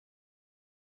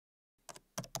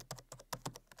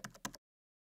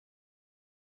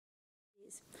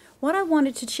is. What I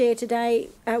wanted to share today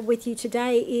with you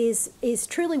today is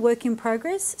truly work in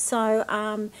progress.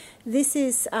 So this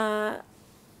is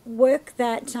work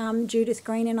that Judith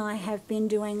Green and I have been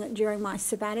doing during my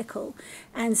sabbatical,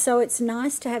 and so it's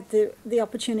nice to have the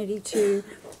opportunity to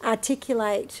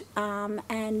articulate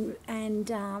and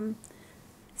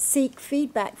seek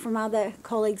feedback from other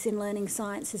colleagues in learning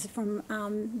sciences from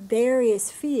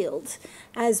various fields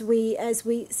as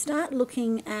we start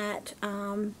looking at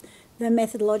the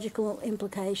methodological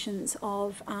implications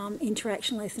of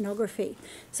interactional ethnography.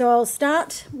 So I'll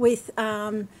start with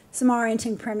some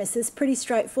orienting premises, pretty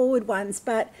straightforward ones,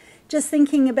 but just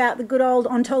thinking about the good old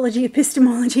ontology,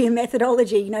 epistemology and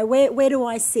methodology, you know, where do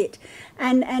I sit?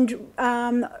 And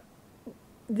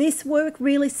this work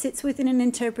really sits within an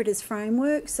interpreter's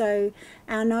framework. So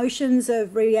our notions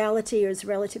of reality as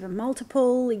relative and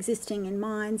multiple, existing in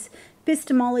minds,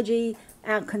 epistemology,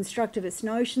 our constructivist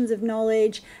notions of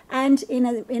knowledge, and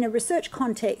in a research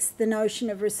context, the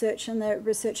notion of research and the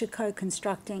researcher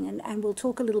co-constructing. And we'll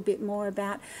talk a little bit more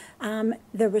about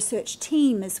the research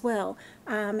team as well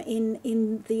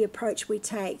in the approach we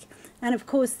take. And of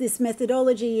course, this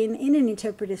methodology in an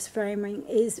interpretive framing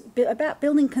is about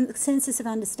building consensus of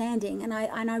understanding. And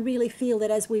I really feel that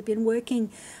as we've been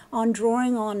working on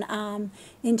drawing on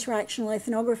interactional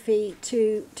ethnography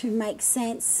to make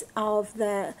sense of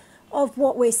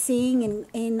what we're seeing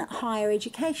in higher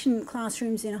education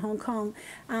classrooms in Hong Kong,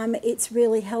 it's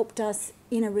really helped us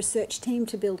in a research team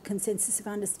to build consensus of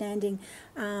understanding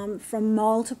from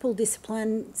multiple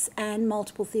disciplines and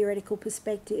multiple theoretical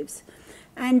perspectives.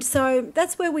 And so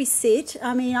that's where we sit.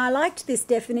 I mean, I liked this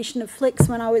definition of FLICS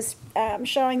when I was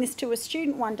showing this to a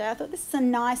student one day. I thought this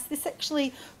is this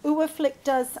actually, Flick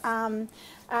does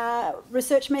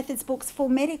research methods books for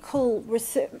medical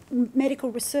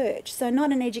research. So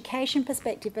not an education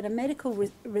perspective, but a medical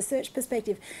research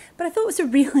perspective. But I thought it was a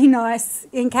really nice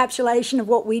encapsulation of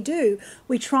what we do.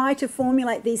 We try to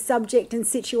formulate these subject and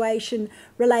situation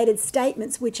related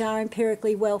statements which are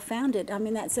empirically well founded. I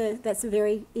mean, that's a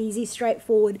very easy, straightforward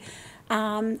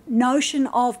notion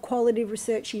of qualitative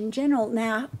research in general.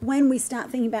 Now, when we start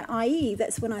thinking about IE,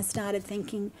 that's when I started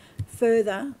thinking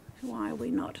further. Why are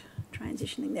we not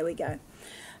transitioning? There we go.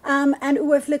 And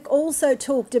Flick also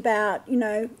talked about, you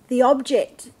know, the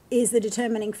object is the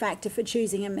determining factor for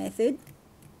choosing a method.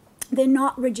 They're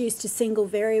not reduced to single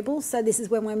variables, so this is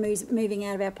when we're moving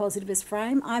out of our positivist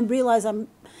frame. I realise I'm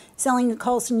selling the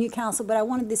Colston Newcastle, but I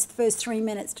wanted this first 3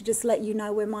 minutes to just let you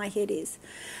know where my head is.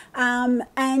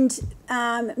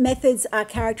 Methods are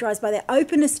characterised by their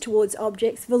openness towards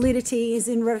objects. Validity is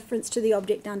in reference to the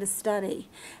object under study.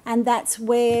 And that's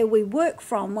where we work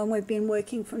from when we've been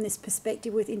working from this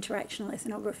perspective with interactional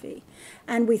ethnography.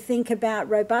 And we think about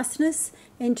robustness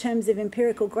in terms of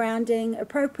empirical grounding,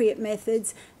 appropriate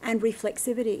methods, and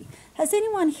reflexivity. Has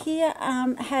anyone here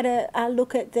had a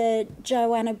look at the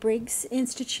Joanna Briggs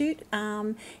Institute?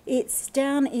 It's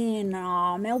down in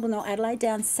Melbourne or Adelaide,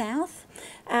 down south.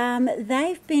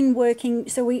 They've been working,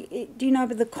 do you know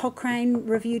about the Cochrane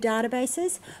review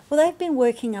databases? Well, they've been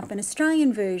working up an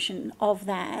Australian version of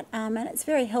that, and it's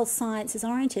very health sciences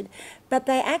oriented, but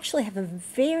they actually have a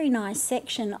very nice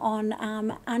section on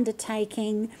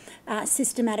undertaking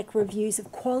systematic reviews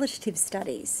of qualitative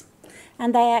studies.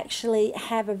 And they actually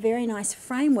have a very nice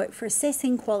framework for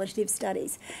assessing qualitative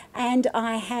studies. And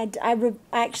I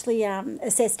actually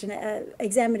assessed and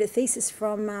examined a thesis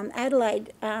from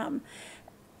Adelaide,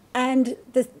 and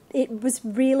it was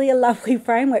really a lovely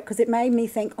framework because it made me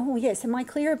think, oh yes, am I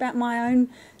clear about my own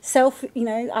self? You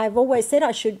know, I've always said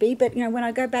I should be, but you know, when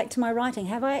I go back to my writing,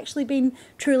 have I actually been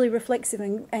truly reflexive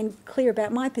and clear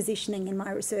about my positioning in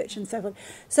my research and so forth?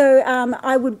 So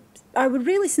I would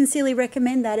really sincerely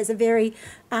recommend that as a very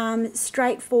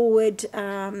straightforward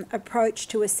approach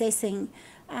to assessing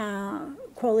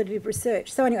qualitative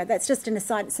research. So anyway, that's just an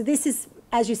aside. So this is,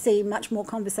 as you see, much more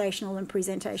conversational than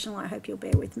presentational. I hope you'll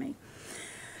bear with me.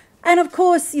 And of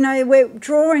course, you know, we're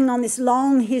drawing on this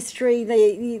long history,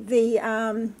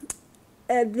 the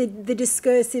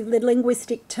discursive, the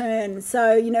linguistic turn.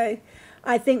 So, you know,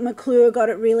 I think McClure got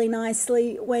it really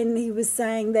nicely when he was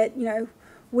saying that, you know,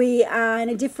 we are in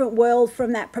a different world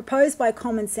from that proposed by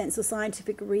common sense or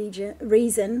scientific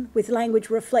reason, with language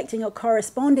reflecting or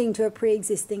corresponding to a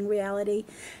pre-existing reality.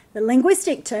 The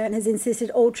linguistic turn has insisted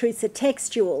all truths are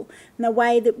textual, and the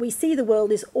way that we see the world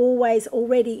is always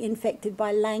already infected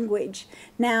by language.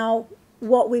 Now,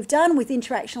 what we've done with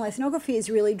interactional ethnography is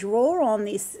really draw on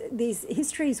these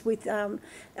histories with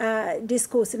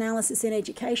discourse analysis and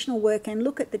educational work and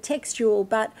look at the textual,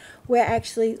 but we're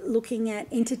actually looking at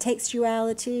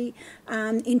intertextuality,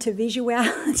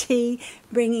 intervisuality,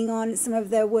 bringing on some of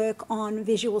their work on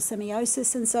visual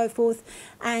semiosis and so forth.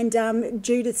 And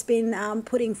Judith's been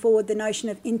putting forward the notion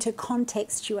of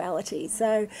intercontextuality.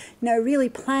 So, really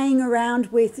playing around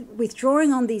with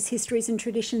drawing on these histories and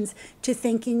traditions to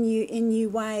think in new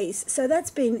ways. So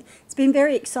it's been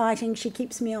very exciting. She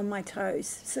keeps me on my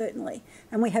toes, certainly.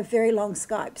 And we have very long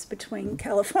Skypes between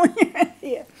California and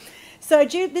here. So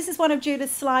this is one of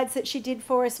Judith's slides that she did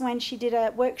for us when she did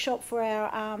a workshop for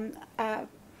our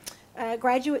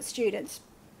graduate students.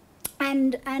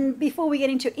 And before we get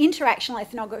into interactional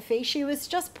ethnography, she was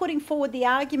just putting forward the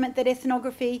argument that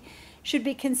ethnography should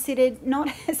be considered not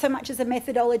so much as a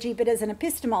methodology, but as an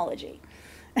epistemology.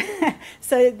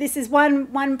 So this is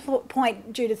one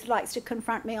point Judith likes to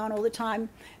confront me on all the time,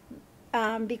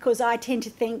 because I tend to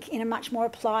think in a much more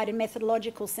applied and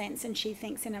methodological sense, and she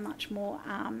thinks in a much more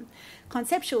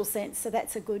conceptual sense. So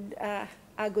that's a good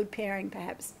pairing,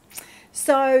 perhaps.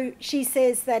 So she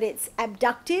says that it's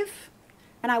abductive,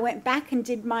 and I went back and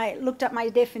looked up my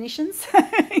definitions.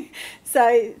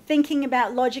 So thinking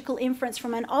about logical inference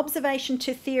from an observation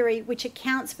to theory which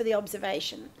accounts for the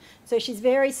observation. So she's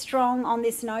very strong on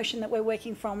this notion that we're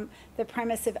working from the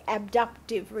premise of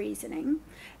abductive reasoning.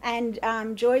 And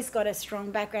Joy's got a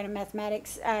strong background in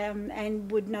mathematics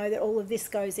and would know that all of this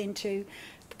goes into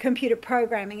computer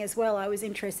programming as well. I was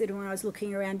interested when I was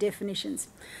looking around definitions.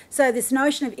 So this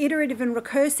notion of iterative and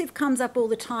recursive comes up all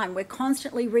the time. We're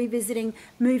constantly revisiting,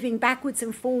 moving backwards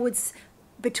and forwards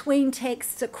between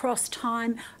texts, across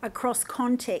time, across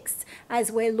contexts,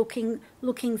 as we're looking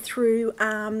through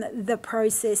the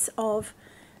process of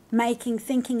making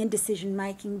thinking and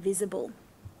decision-making visible.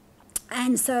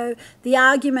 And so the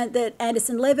argument that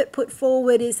Anderson Levitt put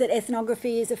forward is that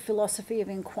ethnography is a philosophy of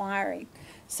inquiry.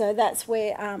 So that's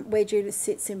where Judith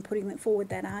sits in putting forward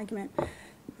that argument.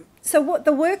 So what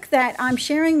the work that I'm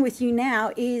sharing with you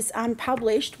now is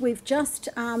unpublished. We've just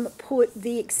put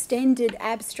the extended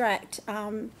abstract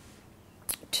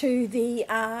to the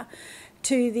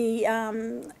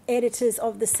editors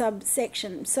of the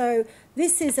subsection. So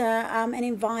this is an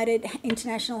invited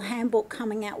international handbook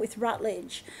coming out with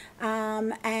Routledge,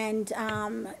 and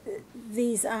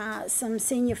these are some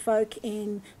senior folk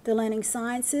in the learning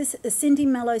sciences. Cindy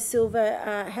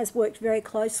Mello-Silva has worked very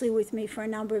closely with me for a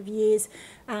number of years.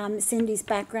 Cindy's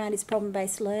background is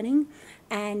problem-based learning,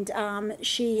 and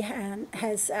she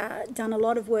has done a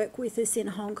lot of work with us in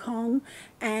Hong Kong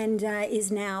and is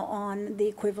now on the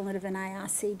equivalent of an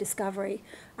ARC discovery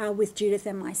with Judith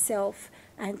and myself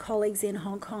and colleagues in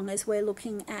Hong Kong as we're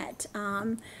looking at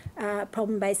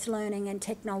problem-based learning and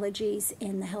technologies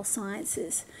in the health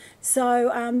sciences.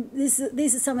 So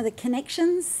these are some of the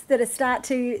connections that start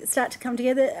to come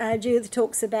together. Judith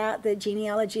talks about the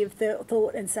genealogy of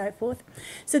thought and so forth.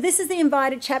 So this is the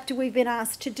invited chapter we've been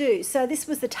asked to do. So this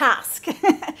was the task.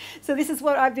 So this is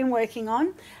what I've been working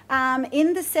on.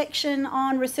 In the section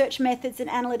on research methods and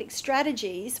analytic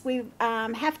strategies, we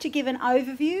have to give an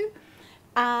overview.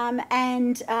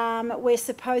 And we're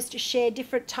supposed to share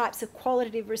different types of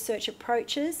qualitative research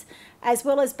approaches, as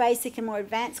well as basic and more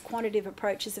advanced quantitative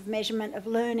approaches of measurement of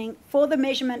learning, for the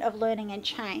measurement of learning and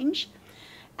change,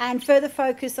 and further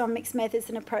focus on mixed methods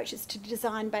and approaches to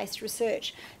design-based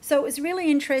research. So it was really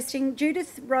interesting.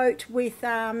 Judith wrote with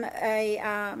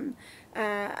a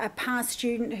past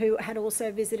student who had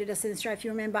also visited us in Australia, if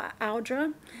you remember,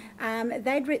 Aldra.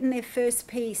 They'd written their first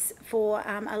piece for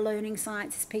a learning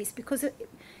sciences piece because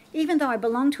even though I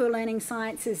belonged to a learning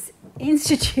sciences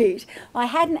institute, I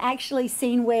hadn't actually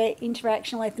seen where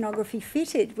interactional ethnography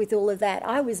fitted with all of that.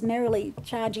 I was merrily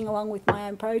charging along with my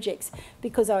own projects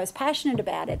because I was passionate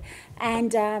about it.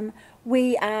 And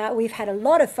we've had a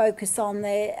lot of focus on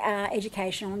the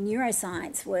educational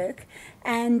neuroscience work,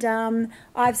 and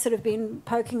I've sort of been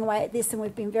poking away at this, and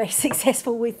we've been very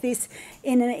successful with this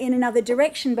in another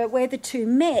direction. But where the two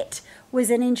met was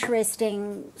an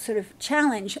interesting sort of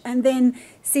challenge. And then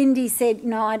Cindy said,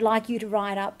 I'd like you to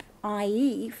write up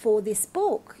IE for this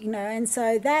book, and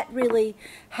so that really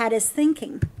had us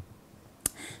thinking.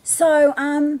 So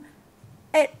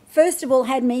it first of all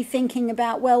had me thinking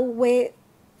about, well,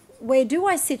 where do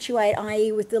I situate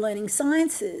IE with the learning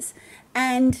sciences?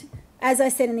 And as I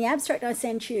said in the abstract I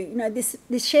sent you,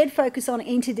 this shared focus on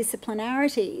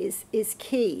interdisciplinarity is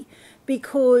key,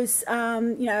 because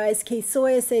as Keith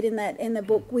Sawyer said in the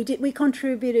book, we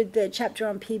contributed the chapter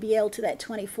on PBL to that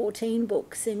 2014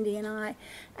 book, Cindy and I,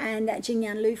 and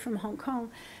Jingyan Liu from Hong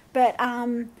Kong. But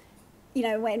you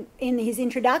know, when in his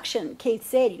introduction, Keith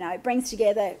said, you know, it brings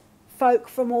together folk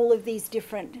from all of these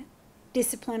different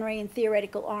disciplinary and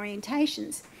theoretical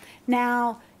orientations.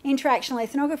 Now, interactional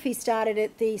ethnography started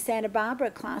at the Santa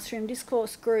Barbara Classroom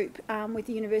Discourse Group with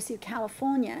the University of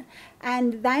California,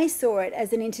 and they saw it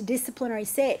as an interdisciplinary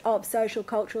set of social,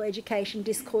 cultural, education,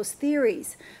 discourse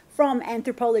theories from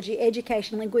anthropology,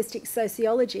 education, linguistics,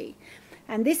 sociology.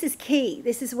 And this is key.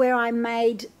 This is where I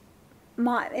made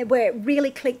where it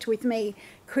really clicked with me,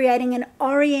 creating an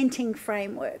orienting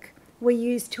framework we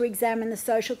use to examine the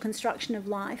social construction of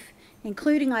life,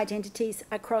 including identities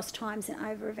across times and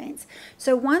over events.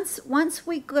 So once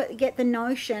we get the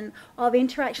notion of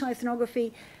interactional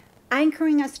ethnography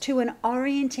anchoring us to an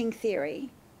orienting theory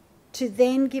to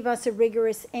then give us a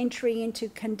rigorous entry into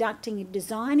conducting and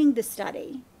designing the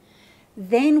study,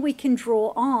 then we can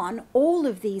draw on all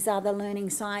of these other learning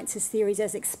sciences theories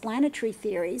as explanatory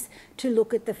theories to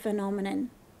look at the phenomenon.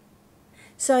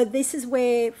 So this is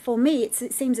where, for me, it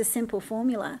seems a simple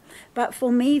formula, but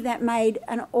for me that made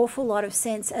an awful lot of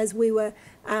sense as we were,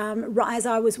 as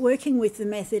I was working with the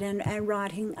method and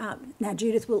writing up. Now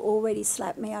Judith will already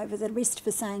slap me over the wrist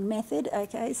for saying method,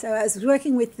 okay? So I was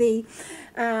working with the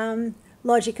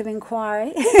logic of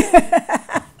inquiry.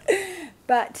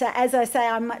 But as I say,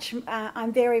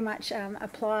 I'm very much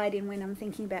applied in when I'm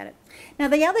thinking about it. Now,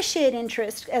 the other shared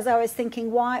interest, as I was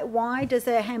thinking, why does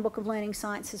the Handbook of Learning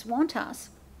Sciences want us,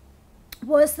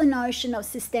 was the notion of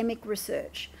systemic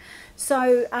research.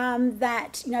 So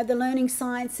that, you know, the learning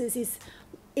sciences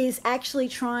is actually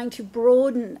trying to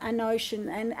broaden a notion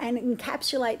and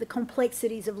encapsulate the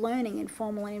complexities of learning in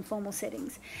formal and informal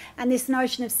settings. And this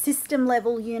notion of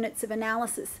system-level units of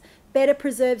analysis better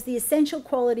preserves the essential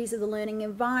qualities of the learning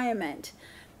environment,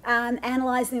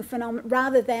 analysing the phenomenon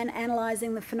rather than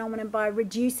analysing the phenomenon by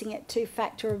reducing it to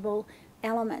factorable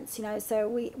elements. You know, so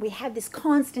we have this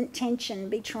constant tension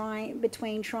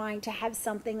between trying to have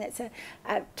something that's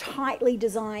a tightly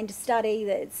designed study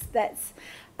that's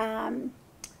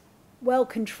well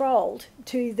controlled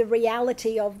to the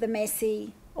reality of the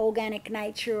messy organic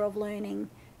nature of learning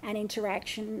and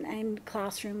interaction and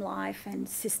classroom life and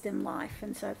system life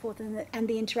and so forth, and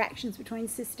the interactions between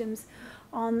systems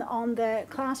on the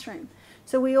classroom.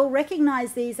 So we all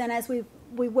recognise these, and as we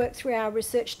work through our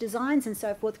research designs and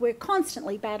so forth, we're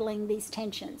constantly battling these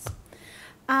tensions.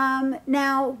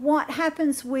 Now, what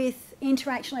happens with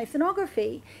interactional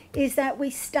ethnography is that we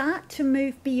start to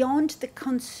move beyond the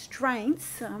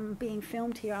constraints, I'm being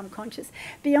filmed here, I'm conscious,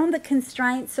 beyond the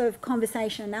constraints of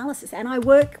conversation analysis. And I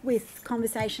work with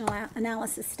conversational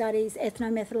analysis studies.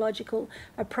 Ethnomethodological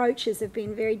approaches have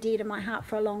been very dear to my heart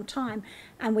for a long time.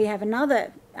 And we have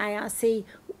another ARC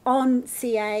on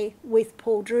CA with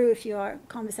Paul Drew, if you're a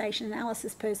conversation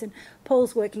analysis person.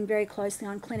 Paul's working very closely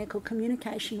on clinical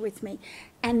communication with me,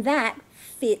 and that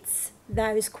fits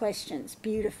those questions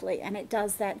beautifully, and it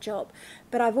does that job.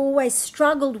 But I've always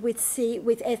struggled with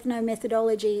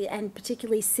ethnomethodology, and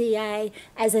particularly CA,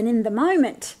 as an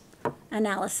in-the-moment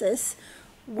analysis,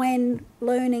 when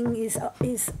learning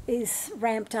is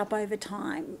ramped up over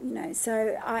time, you know.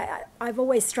 So I've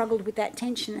always struggled with that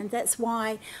tension, and that's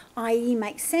why IE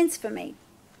makes sense for me.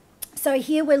 So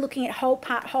here we're looking at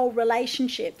whole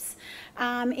relationships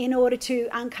in order to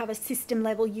uncover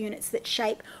system-level units that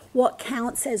shape what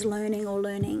counts as learning or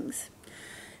learnings.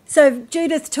 So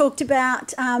Judith talked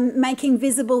about making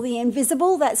visible the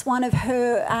invisible. That's one of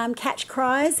her catch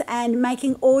cries, and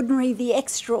making ordinary the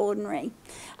extraordinary.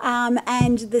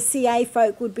 And the CA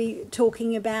folk would be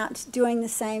talking about doing the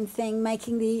same thing,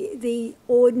 making the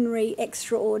ordinary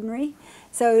extraordinary.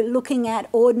 So looking at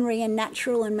ordinary and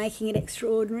natural and making it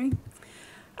extraordinary.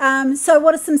 So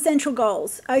what are some central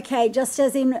goals? Okay, just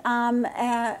as in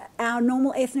our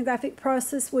normal ethnographic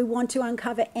process, we want to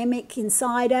uncover emic,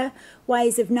 insider,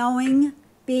 ways of knowing,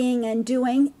 being and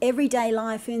doing everyday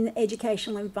life in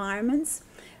educational environments,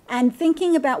 and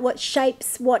thinking about what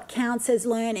shapes what counts as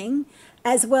learning,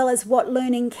 as well as what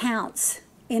learning counts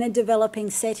in a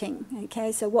developing setting.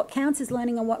 Okay, so what counts as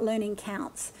learning and what learning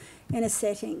counts in a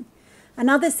setting.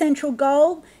 Another central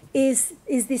goal is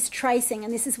this tracing,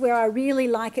 and this is where I really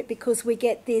like it, because we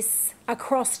get this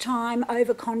across time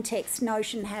over context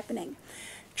notion happening.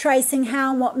 Tracing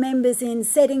how and what members in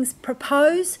settings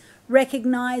propose,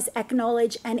 recognise,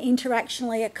 acknowledge and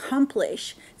interactionally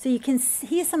accomplish. So you can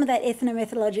hear some of that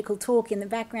ethnomethodological talk in the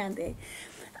background there,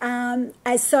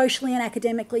 as socially and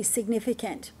academically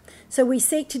significant. So we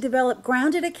seek to develop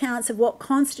grounded accounts of what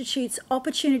constitutes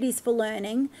opportunities for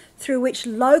learning through which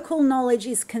local knowledge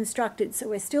is constructed. So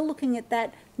we're still looking at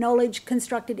that knowledge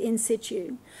constructed in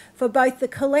situ for both the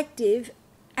collective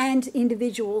and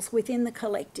individuals within the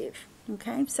collective.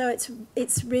 Okay, so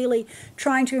it's really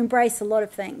trying to embrace a lot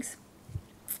of things.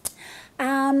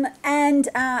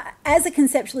 As a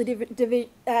conceptually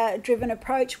driven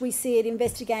approach, we see it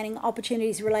investigating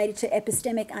opportunities related to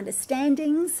epistemic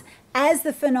understandings as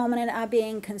the phenomena are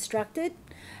being constructed.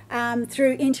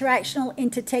 Through interactional,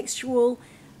 intertextual,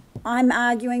 I'm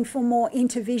arguing for more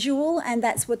intervisual, and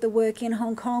that's what the work in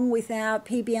Hong Kong with our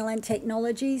PBLN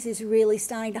technologies is really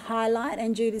starting to highlight.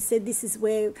 And Judith said this is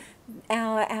where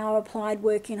our applied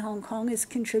work in Hong Kong is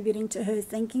contributing to her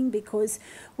thinking, because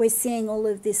we're seeing all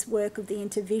of this work of the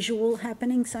intervisual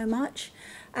happening so much.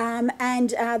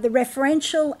 The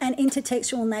referential and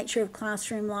intertextual nature of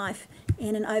classroom life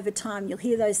in and over time. You'll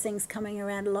hear those things coming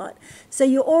around a lot. So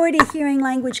you're already hearing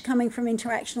language coming from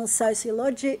interactional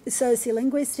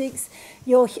sociolinguistics.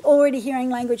 You're already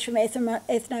hearing language from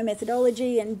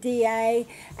ethnomethodology and DA.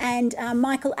 And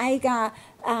Michael Agar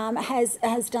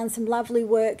has done some lovely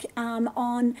work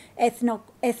on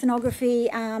ethnography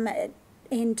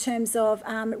in terms of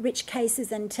rich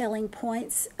cases and telling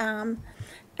points.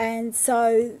 And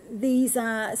so these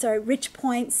are, rich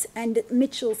points and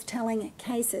Mitchell's telling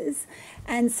cases.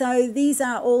 And so these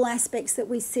are all aspects that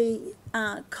we see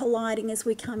colliding as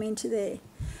we come into there.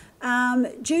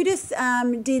 Judith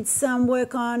did some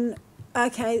work on,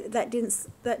 okay, that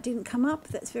didn't come up.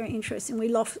 That's very interesting. We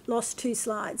lost 2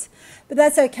 slides, but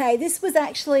that's okay. This was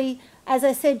actually, as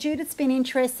I said, Judith's been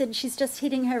interested. She's just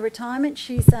hitting her retirement.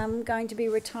 She's going to be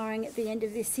retiring at the end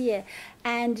of this year.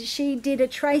 And she did a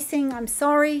tracing, I'm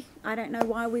sorry, I don't know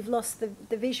why we've lost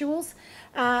the visuals,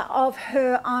 of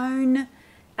her own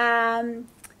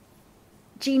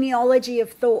genealogy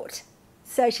of thought.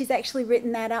 So she's actually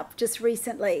written that up just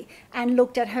recently and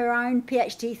looked at her own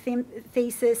PhD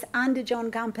thesis under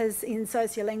John Gumpers in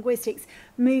sociolinguistics,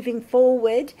 moving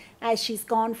forward as she's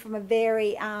gone from a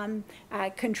very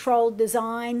controlled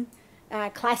design,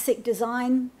 classic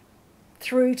design,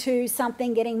 through to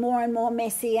something getting more and more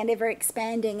messy and ever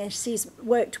expanding, as she's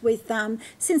worked with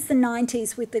since the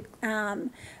 90s with the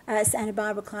Santa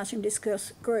Barbara Classroom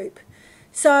Discourse Group.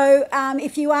 So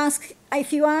if you ask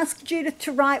Judith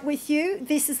to write with you,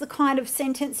 this is the kind of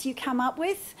sentence you come up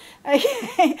with.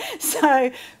 Okay.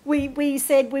 So we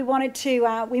said we wanted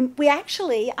to, we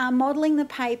actually are modelling the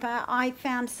paper. I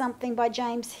found something by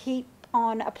James Heap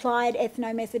on applied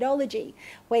ethnomethodology,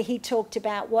 where he talked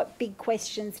about what big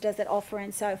questions does it offer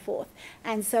and so forth.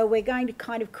 And so we're going to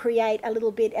kind of create a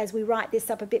little bit, as we write this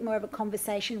up, a bit more of a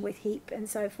conversation with Heap and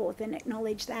so forth, and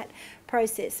acknowledge that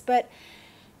process. But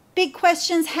big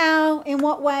questions: how, in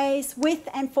what ways, with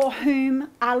and for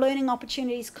whom are learning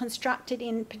opportunities constructed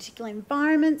in particular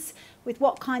environments, with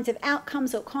what kinds of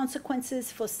outcomes or consequences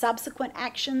for subsequent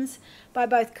actions by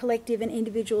both collective and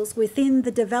individuals within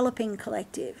the developing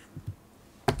collective.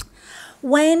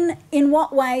 When, in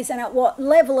what ways, and at what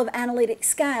level of analytic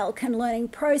scale can learning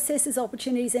processes,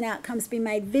 opportunities and outcomes be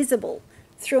made visible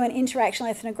through an interactional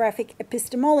ethnographic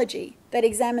epistemology that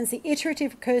examines the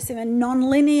iterative, recursive and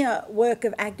non-linear work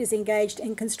of actors engaged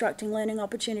in constructing learning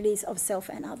opportunities of self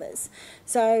and others.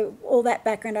 So all that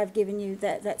background I've given you,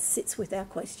 that sits with our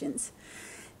questions.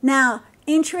 Now,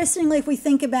 interestingly, if we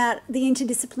think about the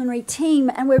interdisciplinary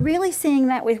team, and we're really seeing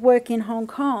that with work in Hong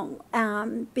Kong,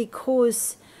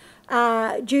 because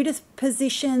Judith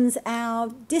positions our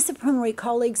disciplinary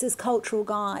colleagues as cultural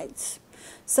guides.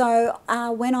 So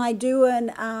when I do an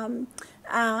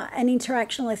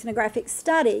interactional ethnographic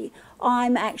study,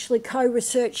 I'm actually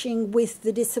co-researching with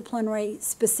the disciplinary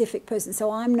specific person.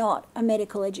 So I'm not a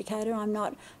medical educator, I'm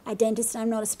not a dentist, I'm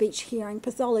not a speech hearing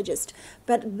pathologist,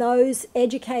 but those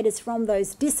educators from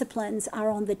those disciplines are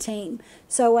on the team.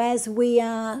 So as we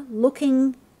are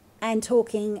looking and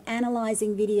talking,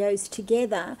 analysing videos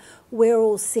together, we're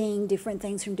all seeing different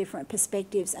things from different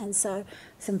perspectives. And so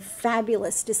some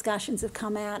fabulous discussions have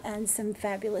come out, and some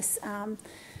fabulous,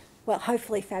 well,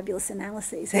 hopefully fabulous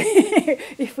analyses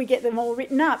if we get them all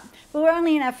written up. But we're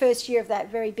only in our first year of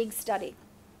that very big study.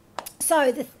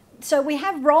 So we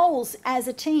have roles as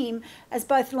a team as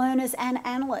both learners and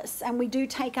analysts, and we do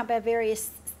take up our various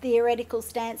theoretical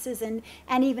stances and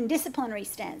even disciplinary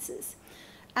stances.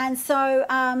 And so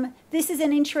this is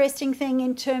an interesting thing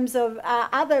in terms of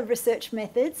other research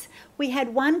methods. We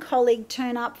had one colleague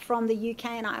turn up from the UK,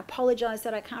 and I apologise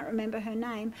that I can't remember her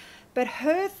name, but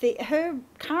her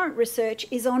current research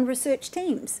is on research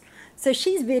teams. So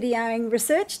she's videoing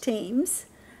research teams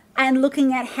and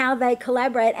looking at how they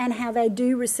collaborate and how they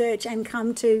do research and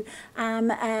come to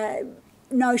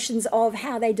notions of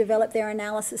how they develop their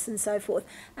analysis and so forth.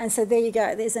 And so there you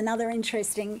go. There's another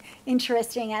interesting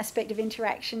aspect of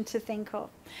interaction to think of.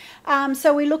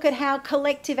 So we look at how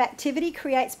collective activity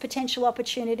creates potential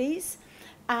opportunities,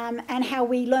 and how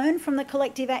we learn from the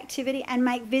collective activity and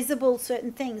make visible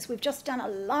certain things. We've just done a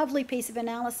lovely piece of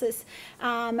analysis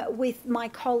with my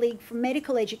colleague from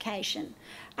medical education,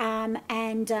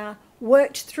 and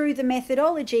worked through the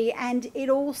methodology, and it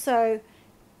also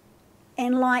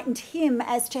enlightened him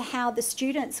as to how the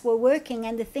students were working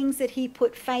and the things that he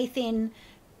put faith in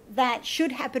that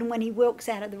should happen when he walks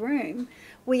out of the room.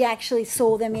 We actually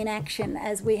saw them in action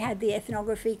as we had the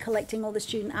ethnography collecting all the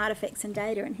student artefacts and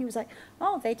data, and he was like,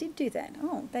 oh, they did do that.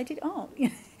 Oh, they did. Oh.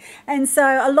 And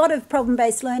so a lot of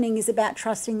problem-based learning is about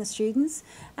trusting the students,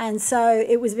 and so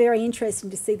it was very interesting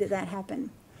to see that happened.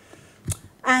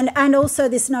 And also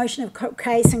this notion of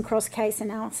case and cross-case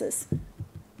analysis.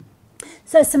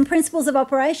 So some principles of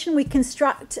operation: we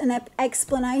construct an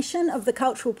explanation of the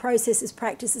cultural processes,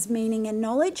 practices, meaning and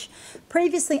knowledge,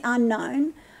 previously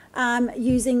unknown,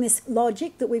 using this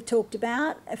logic that we've talked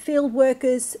about. Field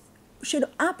workers should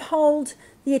uphold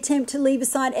the attempt to leave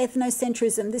aside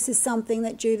ethnocentrism. This is something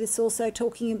that Judith's also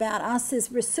talking about, us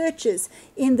as researchers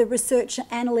in the research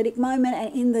analytic moment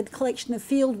and in the collection of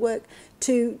field work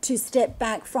to step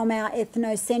back from our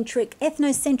ethnocentric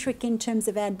in terms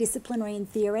of our disciplinary and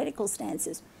theoretical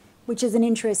stances, which is an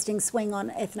interesting swing on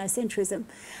ethnocentrism,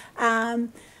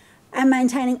 and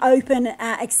maintaining open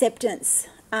acceptance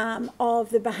of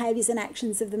the behaviours and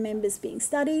actions of the members being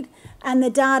studied. And the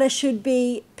data should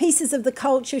be, pieces of the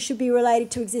culture should be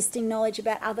related to existing knowledge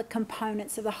about other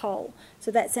components of the whole. So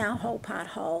that's our whole part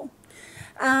whole.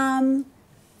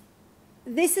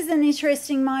 This is an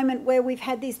interesting moment where we've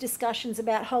had these discussions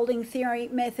about holding theory,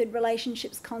 method,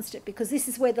 relationships constant, because this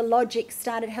is where the logic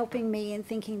started helping me in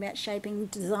thinking about shaping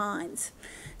designs.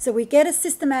 So we get a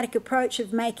systematic approach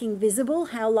of making visible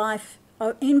how life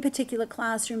in particular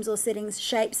classrooms or settings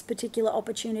shapes particular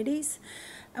opportunities.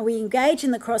 And we engage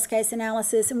in the cross-case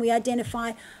analysis, and we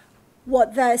identify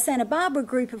what the Santa Barbara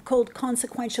group have called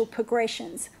consequential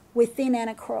progressions within and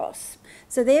across.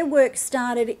 So their work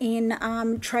started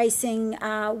in tracing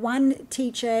one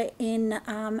teacher in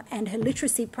and her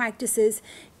literacy practices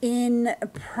in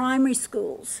primary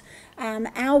schools.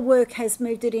 Our work has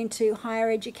moved it into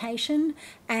higher education,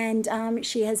 and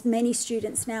she has many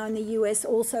students now in the US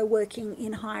also working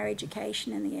in higher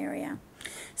education in the area.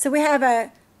 So we have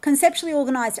a conceptually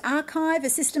organised archive, a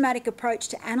systematic approach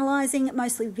to analysing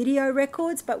mostly video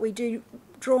records, but we do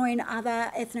draw in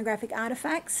other ethnographic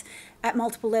artefacts at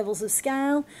multiple levels of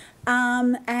scale,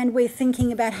 and we're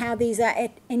thinking about how these are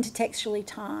intertextually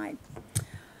tied.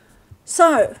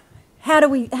 So how do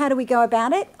we go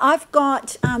about it? I've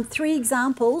got 3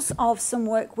 examples of some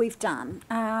work we've done,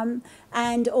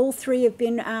 and all 3 have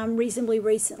been reasonably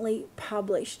recently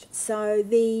published. So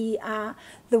the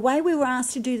way we were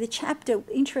asked to do the chapter,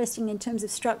 interesting in terms of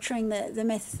structuring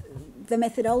the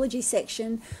methodology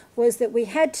section, was that we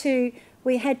had to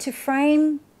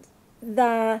frame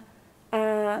the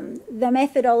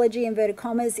methodology, inverted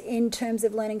commas, in terms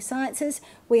of learning sciences.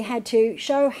 We had to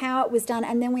show how it was done,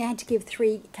 and then we had to give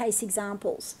 3 case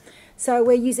examples. So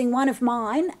we're using one of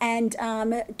mine and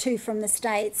 2 from the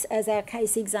States as our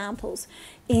case examples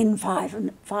in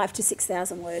 5 to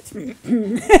 6,000 words.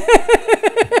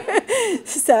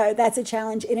 So that's a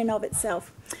challenge in and of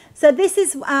itself. So this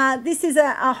is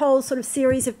a whole sort of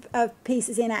series of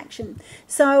pieces in action.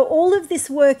 So all of this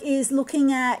work is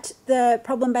looking at the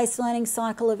problem-based learning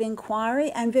cycle of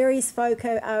inquiry, and various folk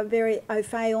are very au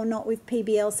fait or not with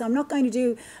PBL. So I'm not going to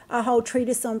do a whole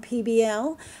treatise on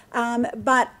PBL,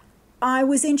 but I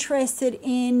was interested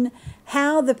in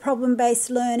how the problem-based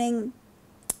learning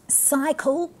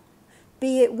cycle,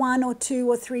 be it 1 or 2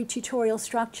 or 3 tutorial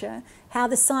structure, how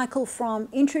the cycle from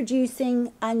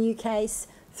introducing a new case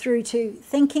through to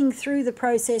thinking through the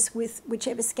process with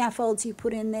whichever scaffolds you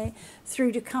put in there,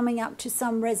 through to coming up to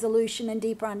some resolution and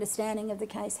deeper understanding of the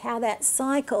case, how that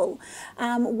cycle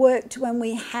worked when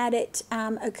we had it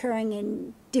occurring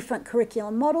in different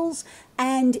curriculum models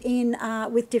and in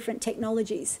with different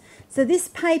technologies. So this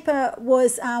paper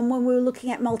was when we were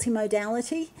looking at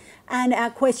multimodality, and our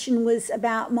question was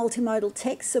about multimodal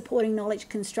text supporting knowledge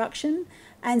construction.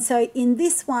 And so in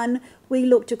this one, we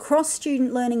looked across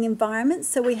student learning environments.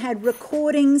 So we had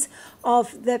recordings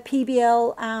of the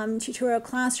PBL tutorial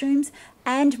classrooms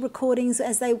and recordings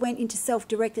as they went into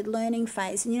self-directed learning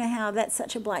phase. And you know how that's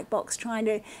such a black box, trying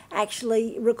to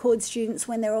actually record students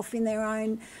when they're off in their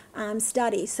own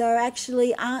study. So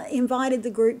actually invited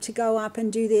the group to go up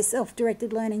and do their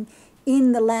self-directed learning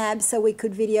in the lab so we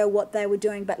could video what they were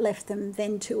doing, but left them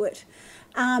then to it.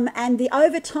 And the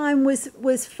overtime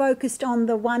was focused on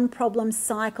the one problem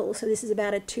cycle. So this is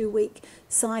about a 2-week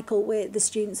cycle where the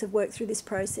students have worked through this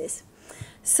process.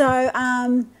 So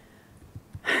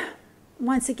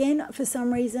once again, for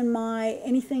some reason,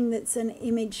 anything that's an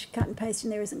image cut and paste in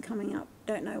there isn't coming up.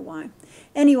 Don't know why.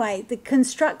 Anyway, the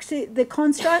constructs,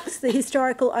 the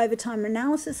historical overtime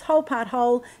analysis, whole part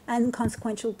whole, and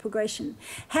consequential progression.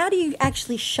 How do you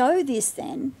actually show this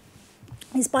then?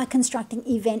 Is by constructing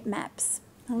event maps.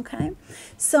 Okay,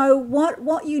 so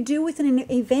what you do with an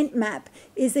event map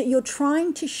is that you're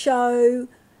trying to show,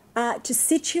 to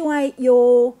situate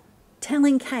your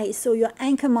telling case or your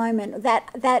anchor moment,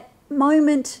 that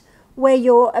moment where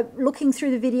you're looking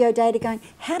through the video data going,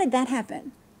 how did that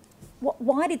happen?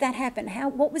 Why did that happen?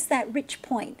 What was that rich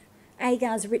point?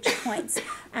 Agar's rich points,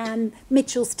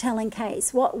 Mitchell's telling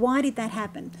case. Why did that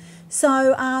happen?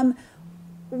 So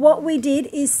what we did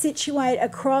is situate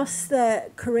across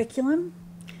the curriculum.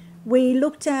 We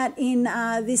looked at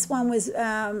this one was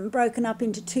broken up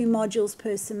into 2 modules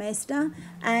per semester,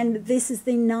 and this is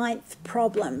the 9th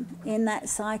problem in that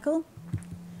cycle.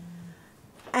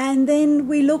 And then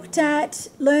we looked at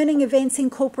learning events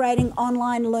incorporating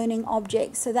online learning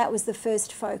objects. So that was the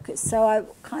first focus. So I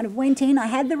kind of went in, I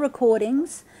had the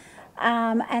recordings,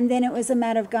 and then it was a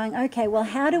matter of going, okay, well,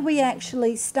 how do we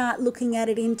actually start looking at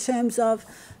it in terms of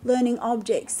learning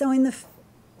objects? So in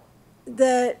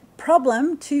the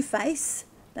problem, Two-Face,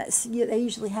 they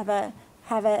usually have a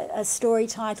story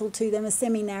title to them, a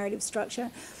semi-narrative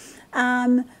structure,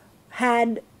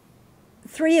 had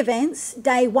 3 events.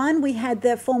 Day 1, we had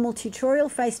the formal tutorial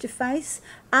face-to-face.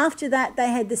 After that, they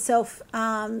had the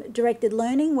self-directed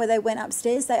learning where they went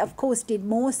upstairs. They, of course, did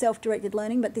more self-directed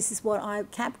learning, but this is what I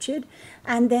captured.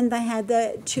 And then they had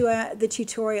the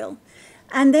tutorial.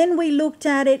 And then we looked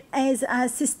at it as a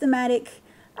systematic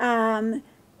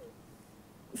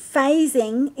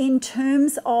phasing in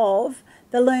terms of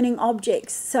the learning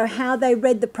objects, so how they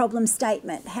read the problem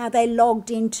statement, how they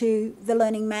logged into the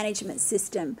learning management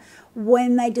system,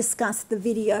 when they discussed the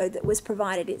video that was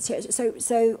provided, etc.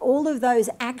 So all of those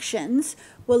actions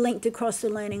were linked across the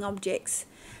learning objects.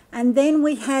 And then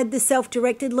we had the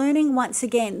self-directed learning. Once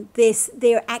again,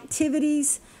 their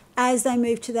activities as they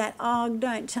move to that. Oh,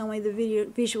 don't tell me the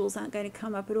visuals aren't going to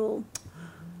come up at all.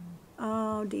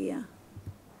 Oh dear.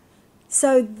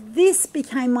 So this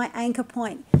became my anchor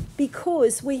point,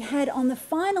 because we had on the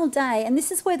final day, and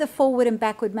this is where the forward and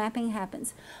backward mapping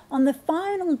happens. On the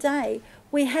final day,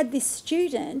 we had this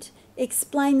student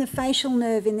explain the facial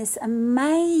nerve in this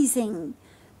amazing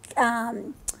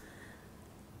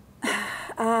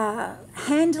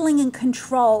handling and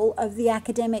control of the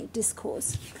academic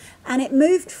discourse. And it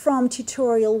moved from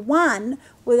tutorial 1,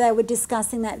 where they were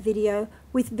discussing that video,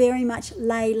 with very much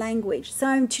lay language. So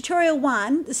in tutorial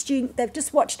 1, they've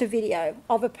just watched a video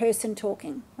of a person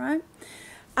talking, right?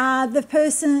 The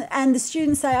person and the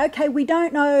students say, okay, we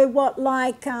don't know what,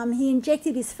 he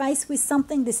injected his face with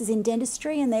something. This is in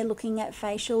dentistry, and they're looking at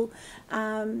facial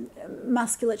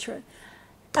musculature.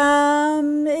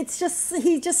 It's just,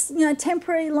 he just,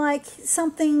 temporary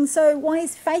something, so why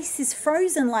his face is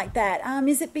frozen like that?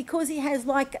 Is it because he has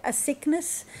a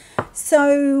sickness?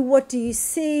 So what do you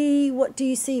see? What do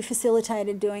you see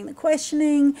facilitated doing the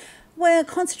questioning? Well,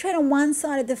 concentrate on one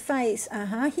side of the face.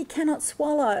 He cannot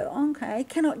swallow. Okay,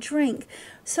 cannot drink.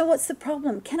 So what's the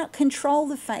problem? Cannot control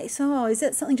the face. Oh, is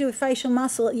that something to do with facial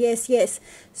muscle? Yes, yes.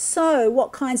 So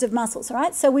what kinds of muscles, all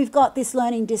right? So we've got this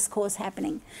learning discourse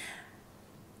happening.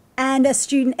 And a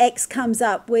student X comes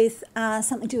up with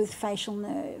something to do with facial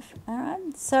nerve. All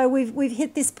right. So we've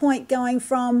hit this point going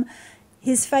from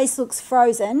his face looks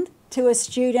frozen to a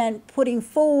student putting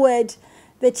forward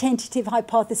the tentative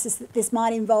hypothesis that this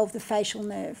might involve the facial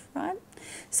nerve. Right.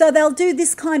 So they'll do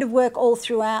this kind of work all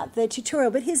throughout the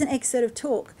tutorial. But here's an excerpt of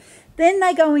talk. Then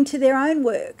they go into their own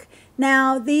work.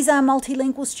 Now, these are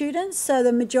multilingual students, so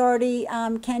the majority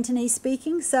Cantonese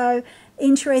speaking. So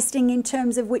interesting in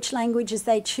terms of which languages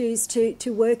they choose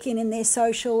to work in their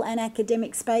social and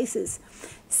academic spaces.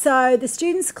 So the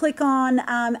students click on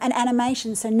an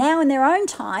animation. So now in their own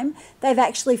time, they've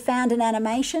actually found an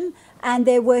animation and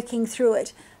they're working through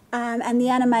it. And the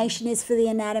animation is for the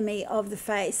anatomy of the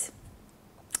face.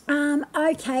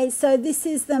 Okay, so this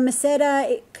is the masseter.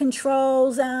 It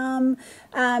controls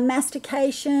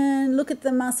mastication, look at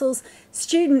the muscles.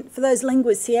 Student, for those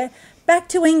linguists here, back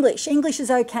to English. English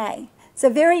is okay. So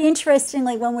very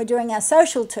interestingly, when we're doing our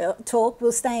social talk,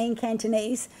 we'll stay in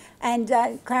Cantonese. And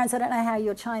Clarence, I don't know how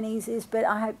your Chinese is, but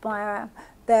I hope my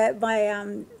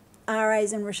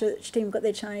RAs and research team got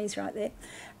their Chinese right there.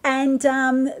 And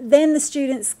then the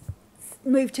students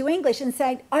move to English and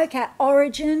say, okay,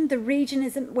 origin, the region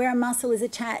is where a muscle is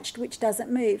attached, which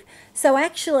doesn't move. So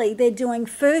actually they're doing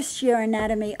first year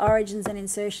anatomy, origins and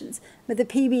insertions. But the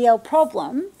PBL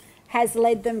problem has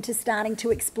led them to starting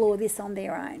to explore this on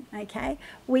their own, okay?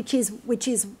 Which is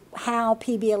how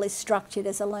PBL is structured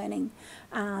as a learning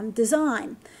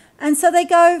design. And so they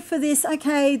go for this,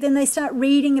 okay, then they start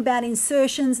reading about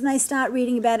insertions and they start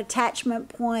reading about attachment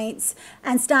points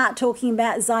and start talking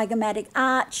about zygomatic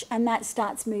arch, and that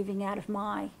starts moving out of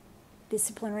my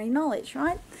disciplinary knowledge,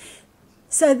 right?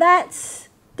 So that's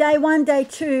day 1, day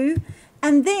 2.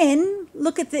 And then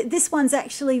look at this one's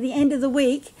actually the end of the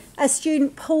week. A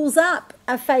student pulls up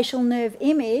a facial nerve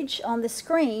image on the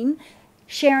screen,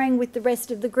 sharing with the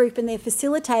rest of the group and their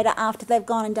facilitator after they've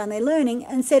gone and done their learning,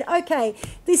 and said, okay,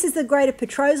 this is the greater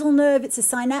petrosal nerve, it's a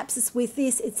synapsis with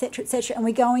this, etc., etc., and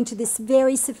we go into this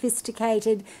very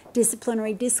sophisticated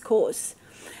disciplinary discourse.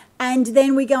 And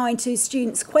then we go into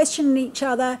students questioning each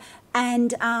other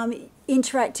and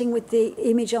interacting with the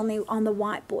image on the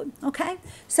whiteboard, okay?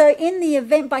 So in the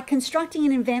event, by constructing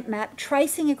an event map,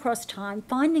 tracing across time,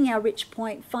 finding our rich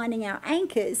point, finding our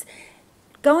anchors,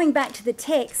 going back to the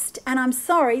text, and I'm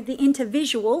sorry, the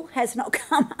intervisual has not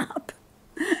come up.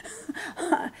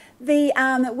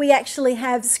 We actually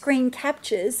have screen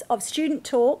captures of student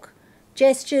talk,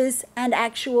 gestures, and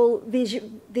actual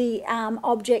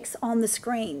objects on the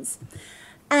screens.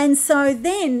 And so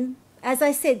then, as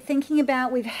I said, thinking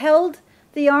about, we've held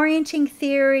the orienting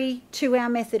theory to our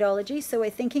methodology, so we're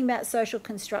thinking about social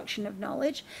construction of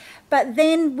knowledge, but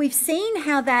then we've seen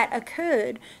how that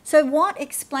occurred. So what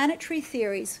explanatory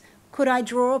theories could I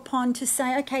draw upon to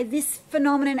say, okay, this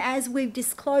phenomenon, as we've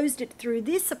disclosed it through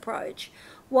this approach,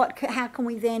 how can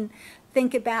we then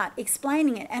think about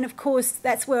explaining it? And of course,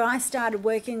 that's where I started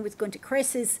working with Gunter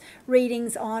Kress's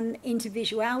readings on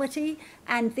intervisuality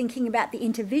and thinking about the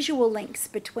intervisual links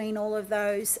between all of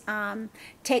those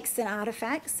texts and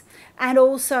artifacts. And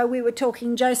also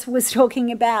Joseph was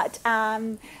talking about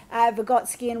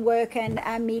Vygotskian work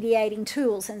and mediating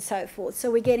tools and so forth. So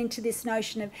we get into this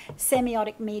notion of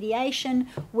semiotic mediation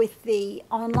with the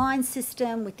online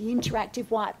system, with the interactive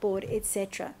whiteboard,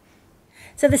 etc.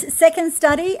 So the second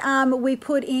study we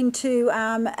put into,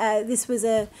 this was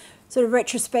a sort of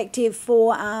retrospective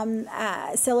for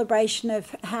celebration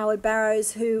of Howard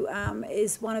Barrows, who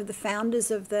is one of the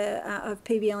founders of of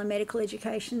PBL in medical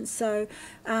education. So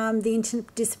the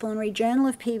Interdisciplinary Journal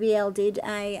of PBL did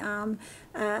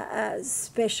a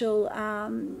special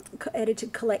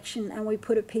edited collection, and we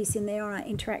put a piece in there on our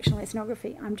interactional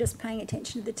ethnography. I'm just paying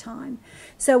attention to the time.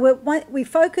 So we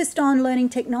focused on learning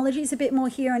technologies a bit more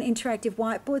here on interactive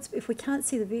whiteboards. If we can't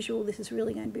see the visual, this is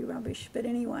really going to be rubbish. But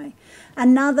anyway,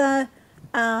 another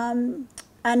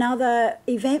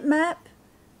event map,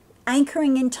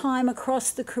 anchoring in time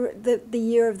across the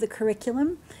year of the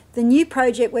curriculum. The new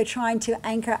project, we're trying to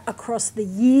anchor across the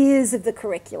years of the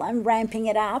curriculum, ramping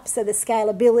it up, so the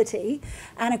scalability,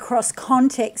 and across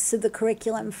contexts of the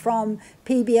curriculum from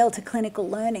PBL to clinical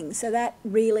learning. So that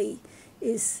really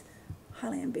is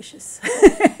highly ambitious,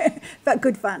 but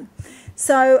good fun.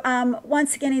 So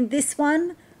once again, in this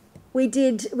one, we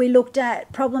looked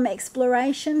at problem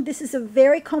exploration. This is a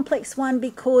very complex one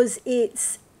because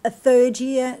it's a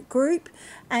third-year group,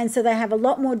 and so they have a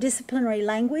lot more disciplinary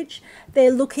language.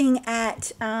 They're looking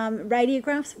at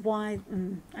radiographs. Why?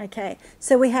 Okay.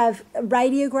 So we have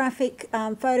radiographic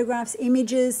photographs,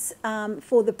 images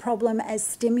for the problem as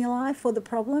stimuli for the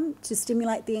problem to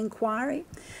stimulate the inquiry.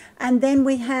 And then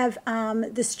we have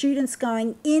the students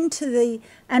going into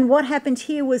and what happened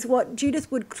here was what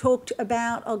Judith would talk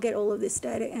about. I'll get all of this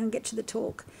data and get to the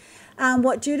talk.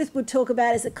 What Judith would talk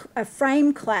about is a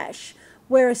frame clash,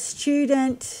 where a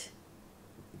student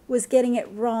was getting it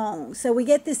wrong. So we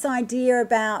get this idea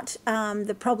about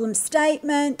the problem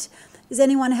statement. Does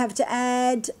anyone have to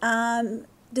add?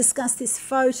 Discuss this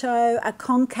photo, a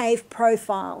concave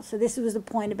profile. So this was the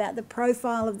point about the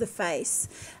profile of the face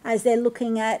as they're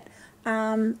looking at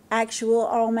actual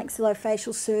oral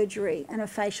maxillofacial surgery and a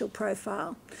facial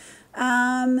profile.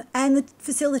 And the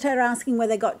facilitator asking where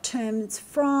they got terms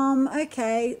from.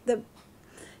 Okay,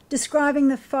 describing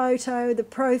the photo, the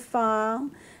profile,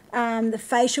 the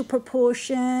facial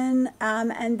proportion,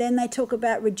 and then they talk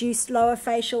about reduced lower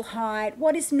facial height.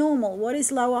 What is normal? What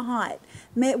is lower height?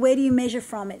 Where do you measure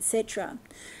from, etc.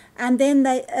 And then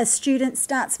a student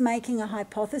starts making a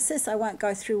hypothesis. I won't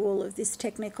go through all of this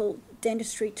technical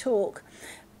dentistry talk,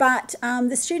 but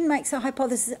the student makes a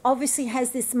hypothesis, obviously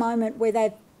has this moment where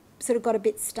they've sort of got a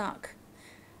bit stuck.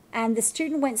 And the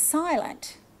student went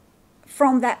silent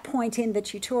from that point in the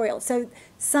tutorial. So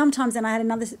sometimes, and I had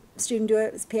another student do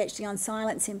a PhD on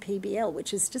silence in PBL,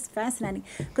 which is just fascinating,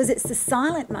 because it's the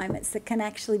silent moments that can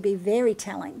actually be very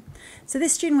telling. So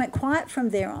this student went quiet from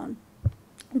there on.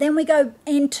 Then we go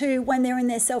into when they're in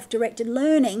their self-directed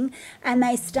learning and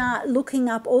they start looking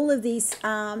up all of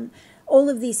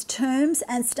these terms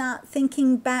and start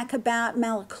thinking back about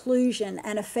malocclusion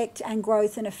and effect and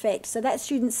growth and effect. So that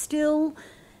student still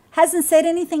hasn't said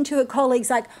anything to her colleagues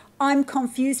like, I'm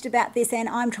confused about this and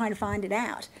I'm trying to find it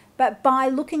out. But by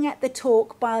looking at the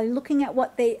talk, by looking at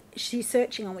what she's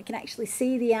searching on, we can actually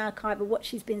see the archive of what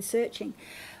she's been searching.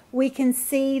 We can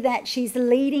see that she's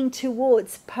leading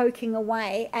towards poking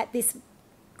away at this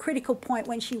critical point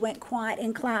when she went quiet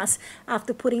in class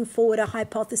after putting forward a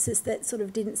hypothesis that sort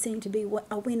of didn't seem to be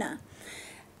a winner.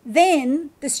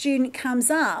 Then the student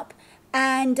comes up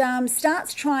and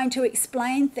starts trying to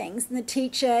explain things, and the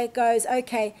teacher goes,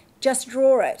 okay, just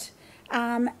draw it.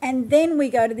 And then we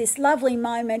go to this lovely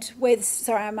moment where,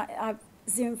 sorry, I've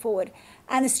zoomed forward,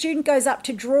 and the student goes up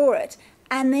to draw it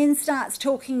and then starts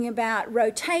talking about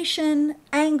rotation,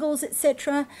 angles,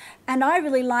 etc. And I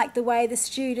really like the way the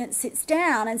student sits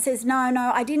down and says,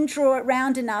 no, I didn't draw it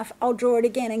round enough, I'll draw it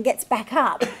again, and gets back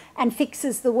up and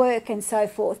fixes the work and so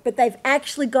forth. But they've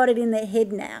actually got it in their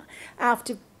head now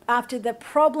after the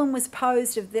problem was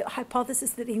posed of the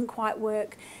hypothesis that didn't quite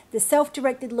work, the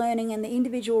self-directed learning and the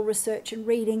individual research and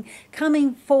reading,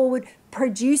 coming forward,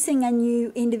 producing a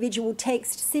new individual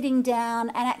text, sitting down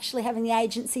and actually having the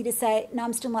agency to say, no,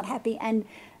 I'm still not happy, and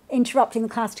interrupting the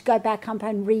class to go back up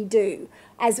and redo,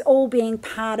 as all being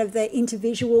part of the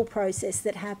individual process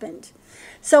that happened.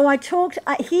 So I talked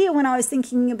here when I was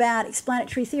thinking about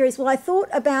explanatory theories, well, I thought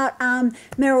about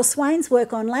Meryl Swain's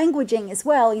work on languaging as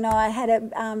well. You know, I had a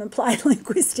applied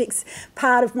linguistics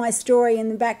part of my story in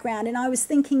the background, and I was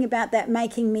thinking about that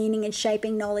making meaning and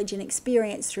shaping knowledge and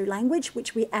experience through language,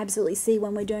 which we absolutely see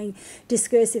when we're doing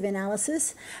discursive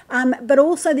analysis. But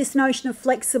also this notion of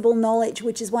flexible knowledge,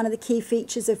 which is one of the key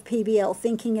features of PBL,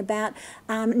 thinking about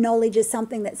knowledge as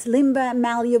something that's limber,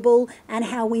 malleable, and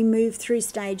how we move through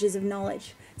stages of knowledge.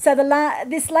 So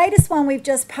this latest one we've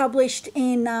just published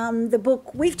in the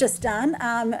book we've just done,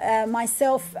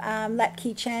 myself,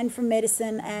 Lapki Chan from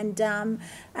medicine, and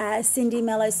Cindy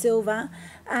Mello Silva,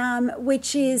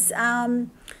 which is an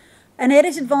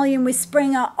edited volume with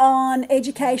Springer on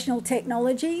educational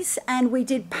technologies, and we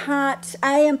did part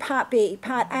A and part B.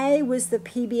 Part A was the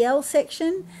PBL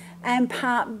section, and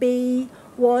part B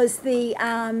was the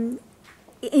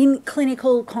in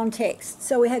clinical context.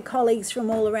 So we had colleagues from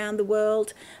all around the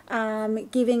world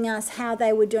giving us how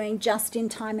they were doing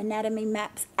just-in-time anatomy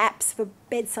maps, apps for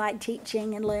bedside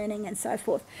teaching and learning and so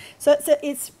forth. So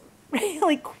it's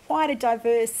really quite a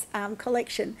diverse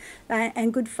collection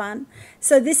and good fun.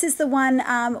 So this is the one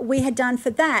we had done for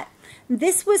that.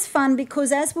 This was fun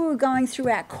because as we were going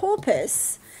through our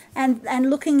corpus, and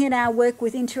looking at our work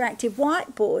with interactive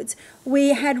whiteboards, we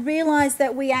had realised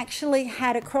that we actually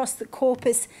had across the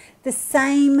corpus the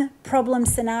same problem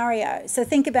scenario. So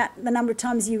think about the number of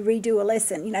times you redo a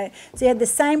lesson, you know. So you had the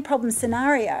same problem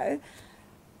scenario,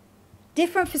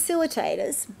 different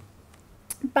facilitators,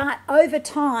 but over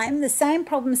time, the same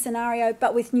problem scenario,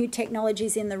 but with new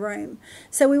technologies in the room.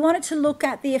 So we wanted to look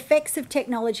at the effects of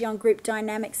technology on group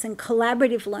dynamics and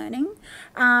collaborative learning,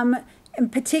 and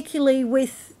particularly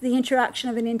with the introduction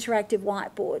of an interactive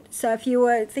whiteboard. So if you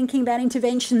were thinking about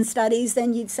intervention studies,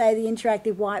 then you'd say the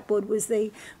interactive whiteboard was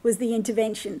the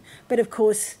intervention. But of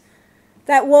course,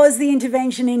 that was the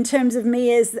intervention in terms of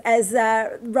me as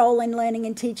a role in learning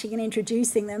and teaching and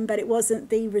introducing them, but it wasn't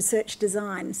the research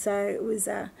design. So it was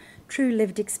a true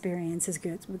lived experience, as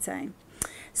Gertz would say.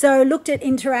 So looked at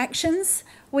interactions.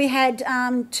 We had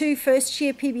 2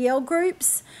 first-year PBL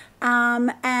groups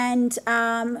and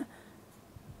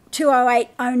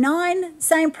 2008-09,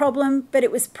 same problem, but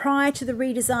it was prior to the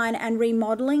redesign and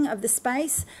remodelling of the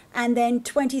space. And then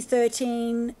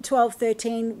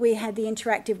 2012-13, we had the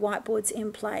interactive whiteboards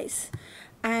in place.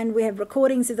 And we have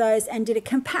recordings of those and did a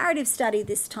comparative study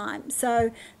this time.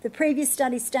 So the previous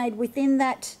study stayed within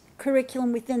that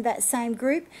curriculum, within that same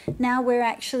group. Now we're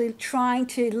actually trying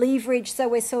to leverage, so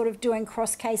we're sort of doing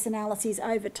cross-case analyses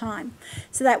over time.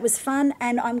 So that was fun,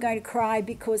 and I'm going to cry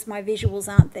because my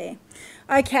visuals aren't there.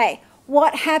 Okay,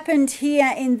 what happened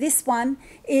here in this one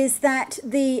is that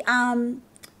the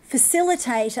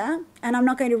facilitator, and I'm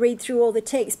not going to read through all the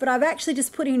text, but I've actually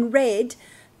just put in red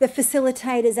the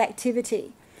facilitator's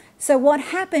activity. So what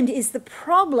happened is the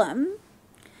problem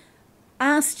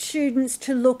asked students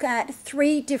to look at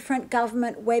 3 different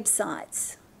government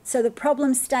websites. So the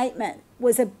problem statement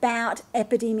was about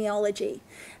epidemiology,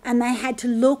 and they had to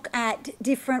look at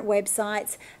different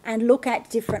websites and look at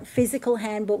different physical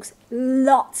handbooks,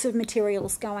 lots of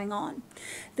materials going on.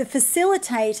 The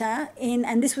facilitator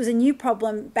and this was a new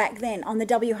problem back then, on the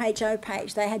WHO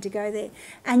page, they had to go there,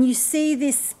 and you see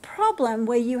this problem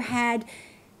where you had,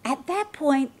 at that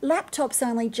point, laptops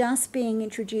only just being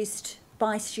introduced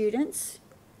by students.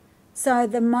 So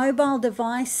the mobile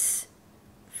device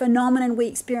phenomenon we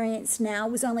experience now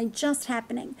was only just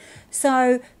happening.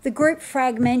 So the group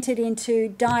fragmented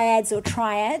into dyads or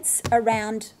triads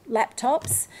around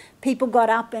laptops. People got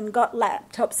up and got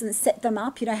laptops and set them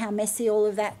up. You know how messy all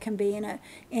of that can be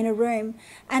in a room.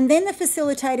 And then the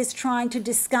facilitator's trying to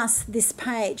discuss this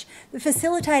page. The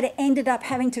facilitator ended up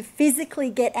having to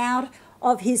physically get out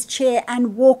of his chair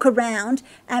and walk around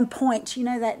and point. You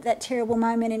know that terrible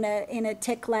moment in a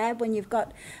tech lab when you've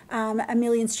got a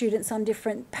million students on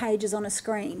different pages on a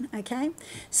screen, okay?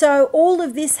 So all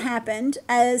of this happened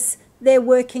as they're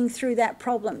working through that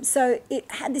problem. So it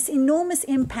had this enormous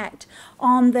impact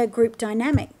on the group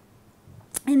dynamic.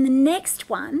 In the next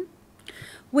one,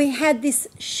 we had this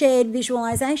shared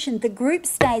visualization. The group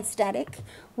stayed static.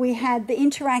 We had the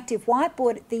interactive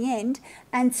whiteboard at the end,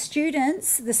 and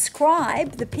students, the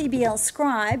scribe, the PBL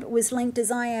scribe was linked,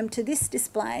 as I am to this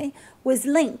display, was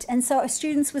linked. And so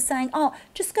students were saying, oh,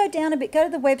 just go down a bit, go to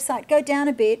the website, go down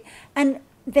a bit, and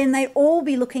then they'd all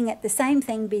be looking at the same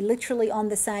thing, be literally on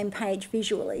the same page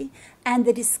visually, and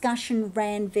the discussion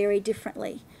ran very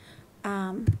differently.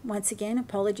 Once again,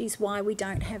 apologies why we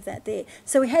don't have that there.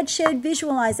 So we had shared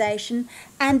visualization,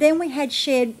 and then we had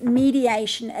shared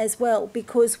mediation as well,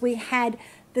 because we had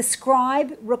the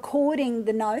scribe recording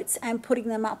the notes and putting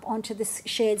them up onto the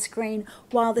shared screen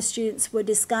while the students were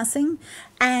discussing,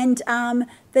 and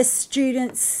the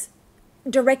students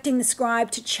directing the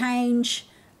scribe to change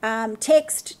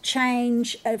text,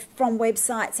 change from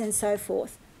websites and so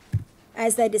forth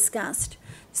as they discussed.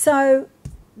 So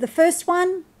the first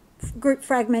one, group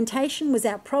fragmentation, was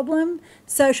our problem.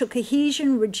 Social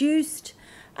cohesion reduced,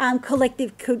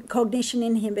 collective cognition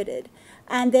inhibited.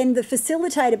 And then the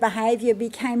facilitator behaviour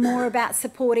became more about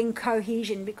supporting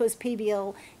cohesion, because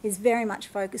PBL is very much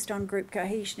focused on group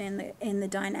cohesion in the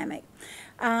dynamic.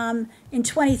 In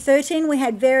 2013, we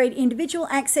had varied individual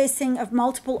accessing of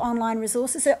multiple online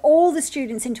resources. So all the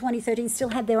students in 2013 still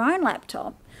had their own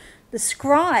laptop. The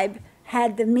scribe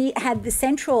had the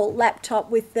central laptop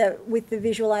with the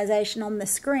visualization on the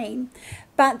screen,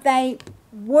 but they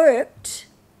worked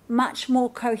much more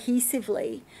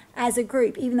cohesively as a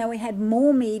group. Even though we had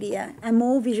more media and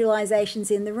more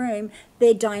visualizations in the room,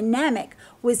 their dynamic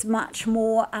was much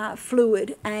more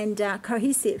fluid and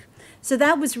cohesive. So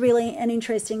that was really an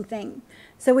interesting thing.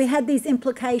 So we had these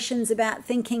implications about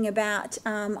thinking about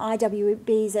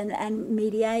IWBs and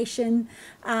mediation,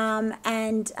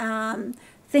 and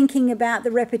thinking about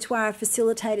the repertoire of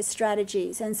facilitator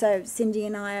strategies. And so Cindy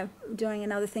and I are doing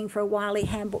another thing for a Wiley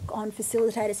handbook on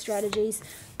facilitator strategies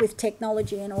with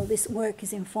technology, and all this work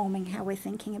is informing how we're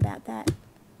thinking about that.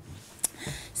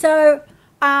 So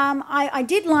I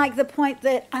did like the point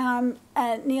that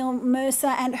Neil Mercer,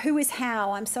 and who is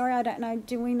How? I'm sorry, I don't know.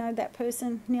 Do we know that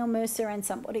person? Neil Mercer and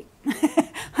somebody.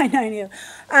 I know Neil.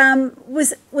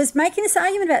 Was making this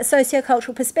argument about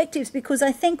sociocultural perspectives, because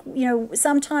I think, you know,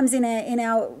 sometimes in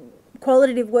our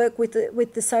qualitative work with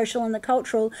the social and the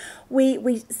cultural,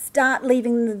 we start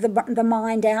leaving the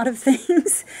mind out of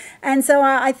things, and so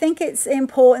I think it's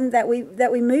important that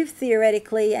we move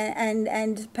theoretically,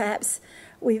 and perhaps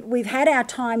we've had our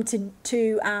time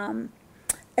to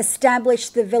establish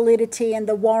the validity and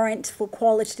the warrant for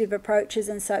qualitative approaches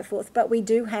and so forth, but we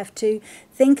do have to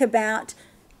think about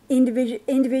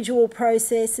individual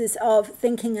processes of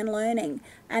thinking and learning,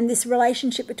 and this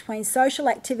relationship between social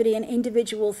activity and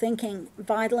individual thinking,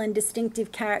 vital and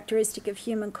distinctive characteristic of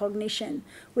human cognition,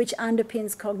 which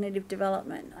underpins cognitive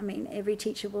development. I mean, every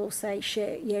teacher will say,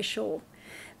 yeah, sure.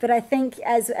 But I think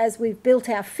as we've built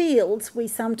our fields, we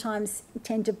sometimes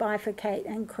tend to bifurcate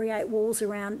and create walls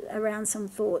around some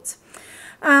thoughts.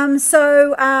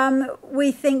 So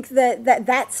we think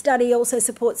that study also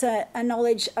supports a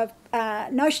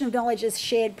notion of knowledge as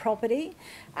shared property,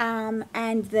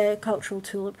 and the cultural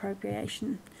tool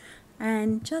appropriation.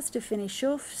 And just to finish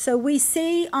off, so we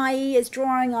see IE as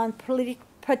drawing on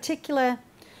particular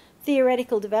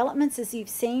theoretical developments, as you've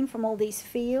seen from all these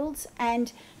fields,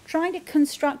 and trying to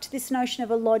construct this notion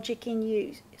of a logic in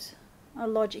use.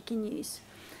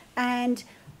 And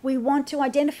we want to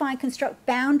identify and construct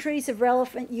boundaries of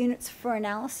relevant units for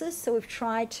analysis. So we've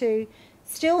tried to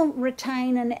still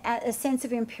retain a sense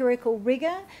of empirical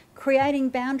rigour, creating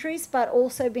boundaries, but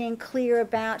also being clear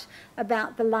about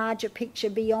the larger picture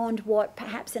beyond what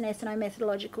perhaps an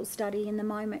ethnomethodological study in the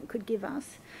moment could give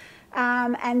us.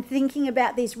 And thinking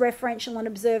about these referential and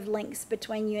observed links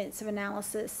between units of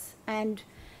analysis, and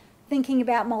thinking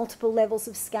about multiple levels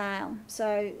of scale.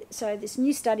 So this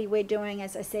new study we're doing,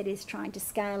 as I said, is trying to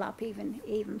scale up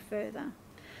even further.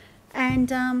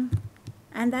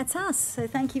 And that's us. So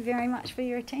thank you very much for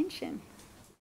your attention.